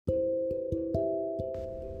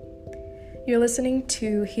You're listening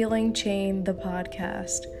to Healing Chain, the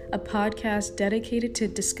podcast, a podcast dedicated to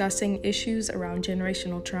discussing issues around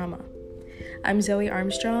generational trauma. I'm Zoe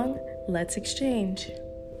Armstrong. Let's exchange.